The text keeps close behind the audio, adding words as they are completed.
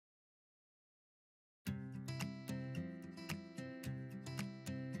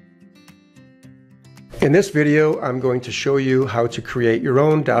In this video, I'm going to show you how to create your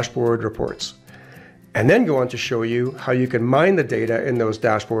own dashboard reports, and then go on to show you how you can mine the data in those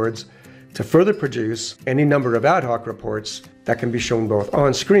dashboards to further produce any number of ad hoc reports that can be shown both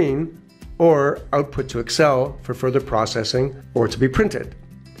on screen or output to Excel for further processing or to be printed.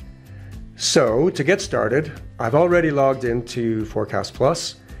 So to get started, I've already logged into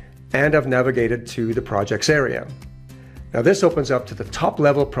 4castplus and I've navigated to the projects area. Now this opens up to the top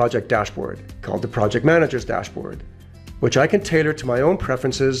level project dashboard called the Project Manager's Dashboard, which I can tailor to my own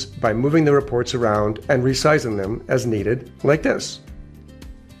preferences by moving the reports around and resizing them as needed, like this.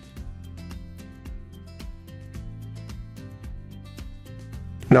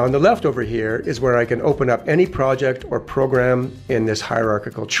 Now on the left over here is where I can open up any project or program in this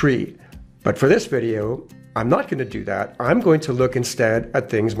hierarchical tree. But for this video, I'm not going to do that. I'm going to look instead at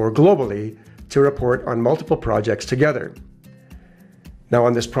things more globally to report on multiple projects together. Now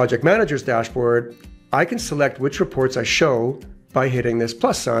on this Project Manager's Dashboard, I can select which reports I show by hitting this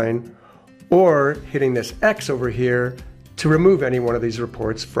plus sign or hitting this X over here to remove any one of these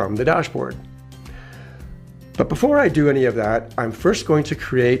reports from the dashboard. But before I do any of that, I'm first going to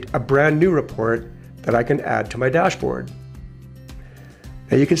create a brand new report that I can add to my dashboard.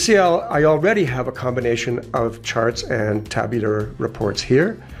 Now you can see I already have a combination of charts and tabular reports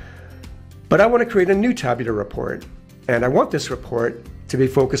here, but I want to create a new tabular report, and I want this report to be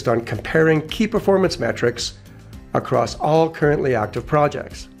focused on comparing key performance metrics across all currently active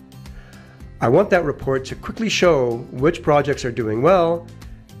projects. I want that report to quickly show which projects are doing well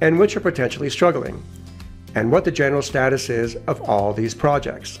and which are potentially struggling, and what the general status is of all these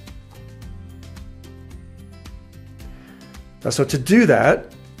projects. Now, so to do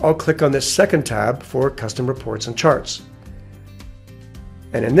that, I'll click on this second tab for Custom Reports and Charts.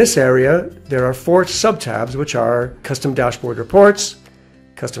 And in this area, there are 4 sub-tabs, which are Custom Dashboard Reports,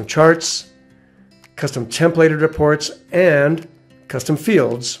 Custom Charts, Custom Templated Reports, and Custom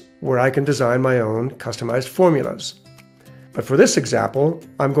Fields, where I can design my own customized formulas. But for this example,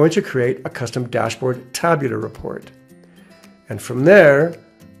 I'm going to create a custom dashboard tabular report. And from there,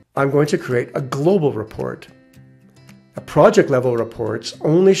 I'm going to create a global report. Project level reports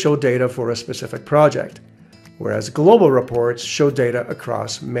only show data for a specific project, whereas global reports show data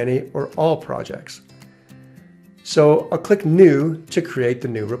across many or all projects. So I'll click New to create the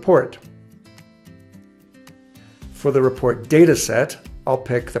new report. For the report dataset, I'll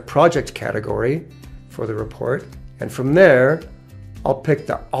pick the project category for the report, and from there, I'll pick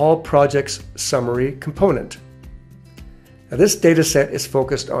the All Projects Summary component. Now this dataset is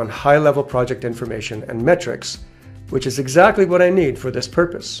focused on high-level project information and metrics, which is exactly what I need for this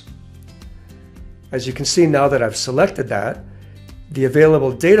purpose. As you can see now that I've selected that, the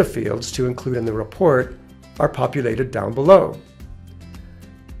available data fields to include in the report are populated down below.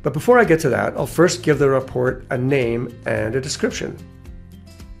 But before I get to that, I'll first give the report a name and a description.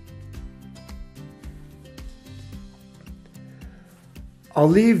 I'll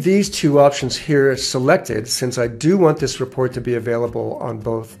leave these 2 options here selected since I do want this report to be available on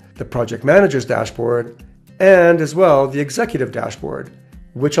both the Project Manager's Dashboard and as well the Executive Dashboard,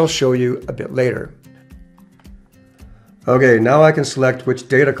 which I'll show you a bit later. Okay, now I can select which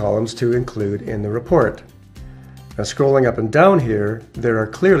data columns to include in the report. Now scrolling up and down here, there are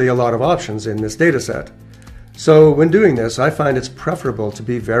clearly a lot of options in this dataset. So when doing this, I find it's preferable to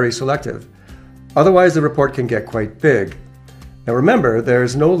be very selective. Otherwise the report can get quite big. Now remember,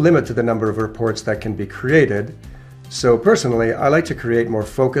 there's no limit to the number of reports that can be created, so personally I like to create more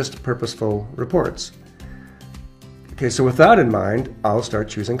focused, purposeful reports. Okay, so with that in mind, I'll start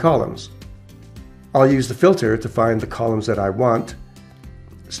choosing columns. I'll use the filter to find the columns that I want,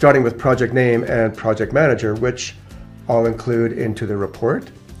 starting with project name and project manager, which I'll include into the report.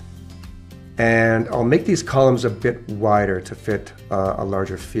 And I'll make these columns a bit wider to fit a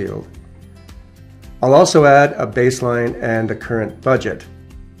larger field. I'll also add a baseline and a current budget.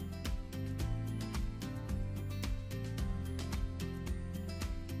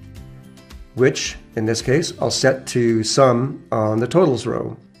 Which, in this case, I'll set to sum on the totals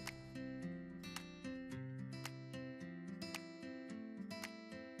row.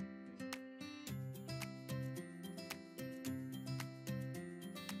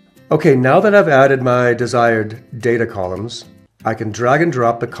 Okay, now that I've added my desired data columns, I can drag and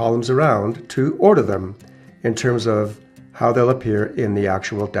drop the columns around to order them in terms of how they'll appear in the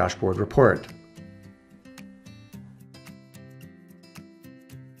actual dashboard report.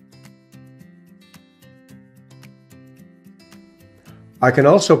 I can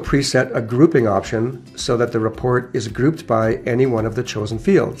also preset a grouping option so that the report is grouped by any one of the chosen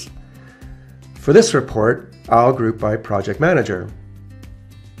fields. For this report, I'll group by Project Manager.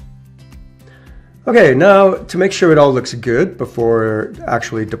 Okay, now to make sure it all looks good before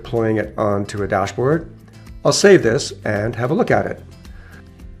actually deploying it onto a dashboard, I'll save this and have a look at it.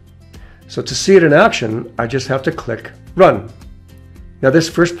 So to see it in action, I just have to click Run. Now this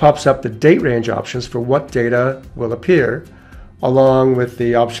first pops up the date range options for what data will appear, along with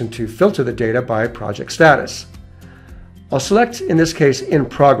the option to filter the data by project status. I'll select, in this case, In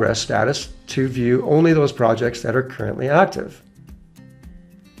Progress status to view only those projects that are currently active.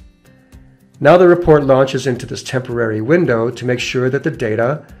 Now the report launches into this temporary window to make sure that the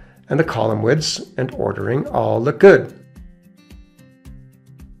data and the column widths and ordering all look good.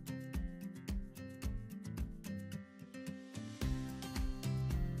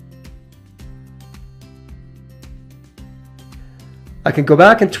 I can go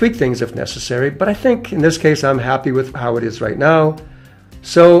back and tweak things if necessary, but I think in this case I'm happy with how it is right now,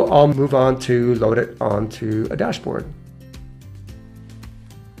 so I'll move on to load it onto a dashboard.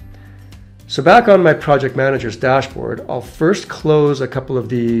 So back on my project manager's dashboard, I'll first close a couple of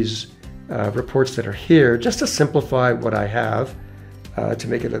these reports that are here just to simplify what I have to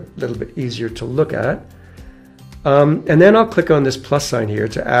make it a little bit easier to look at. And then I'll click on this plus sign here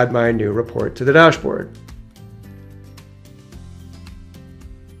to add my new report to the dashboard.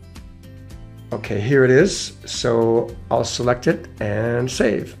 Okay, here it is. So I'll select it and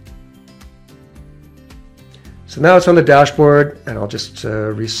save. So now it's on the dashboard and I'll just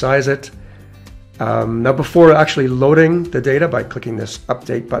resize it. Now before actually loading the data by clicking this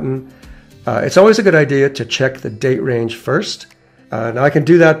update button, it's always a good idea to check the date range first. Now I can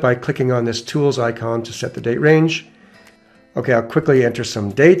do that by clicking on this tools icon to set the date range. Okay, I'll quickly enter some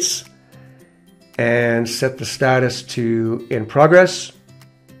dates and set the status to In Progress,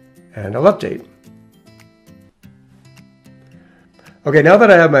 and I'll update. Okay, now that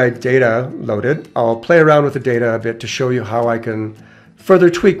I have my data loaded, I'll play around with the data a bit to show you how I can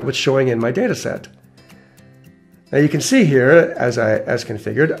further tweak what's showing in my data set. Now you can see here, as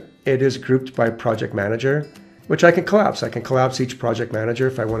configured, it is grouped by project manager, which I can collapse. I can collapse each project manager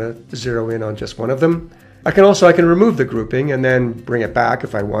if I want to zero in on just one of them. I can remove the grouping and then bring it back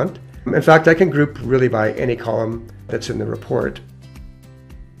if I want. In fact, I can group really by any column that's in the report.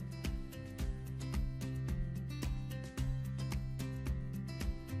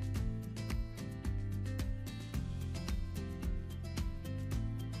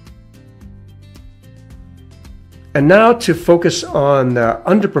 And now to focus on the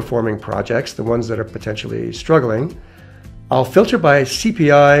underperforming projects, the ones that are potentially struggling, I'll filter by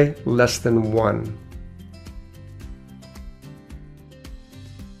CPI less than 1.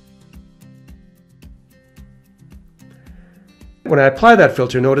 When I apply that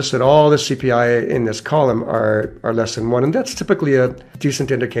filter, notice that all the CPI in this column are less than 1, and that's typically a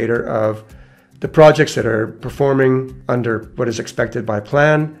decent indicator of the projects that are performing under what is expected by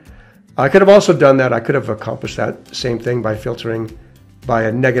plan. I could have also done that. I could have accomplished that same thing by filtering by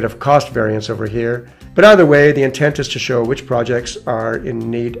a negative cost variance over here. But either way, the intent is to show which projects are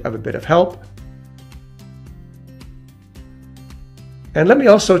in need of a bit of help. And let me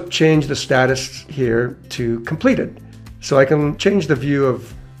also change the status here to completed. So I can change the view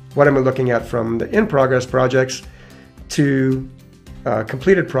of what I'm looking at from the in progress projects to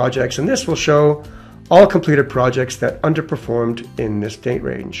completed projects. And this will show all completed projects that underperformed in this date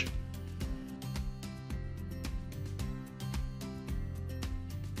range.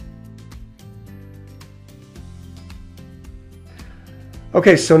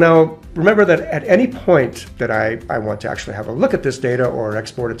 Okay, so now remember that at any point that I want to actually have a look at this data or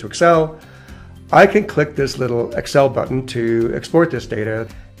export it to Excel, I can click this little Excel button to export this data,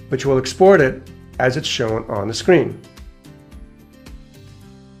 which will export it as it's shown on the screen.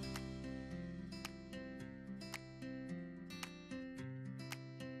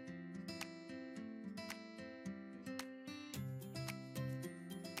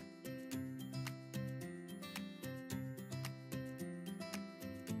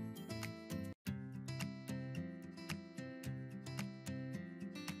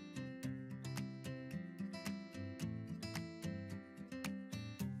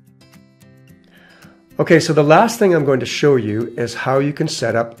 Okay, so the last thing I'm going to show you is how you can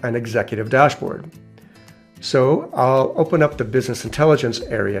set up an executive dashboard. So I'll open up the business intelligence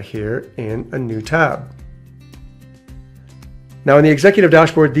area here in a new tab. Now in the executive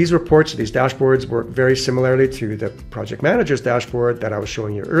dashboard, these dashboards work very similarly to the project manager's dashboard that I was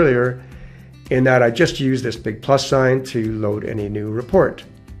showing you earlier, in that I just use this big plus sign to load any new report,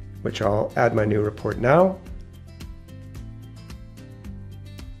 which I'll add my new report now.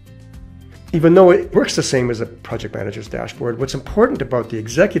 Even though it works the same as a project manager's dashboard, what's important about the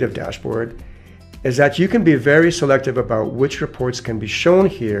executive dashboard is that you can be very selective about which reports can be shown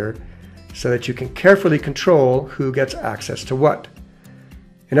here so that you can carefully control who gets access to what.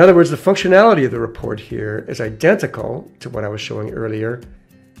 In other words, the functionality of the report here is identical to what I was showing earlier.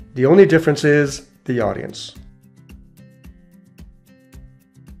 The only difference is the audience.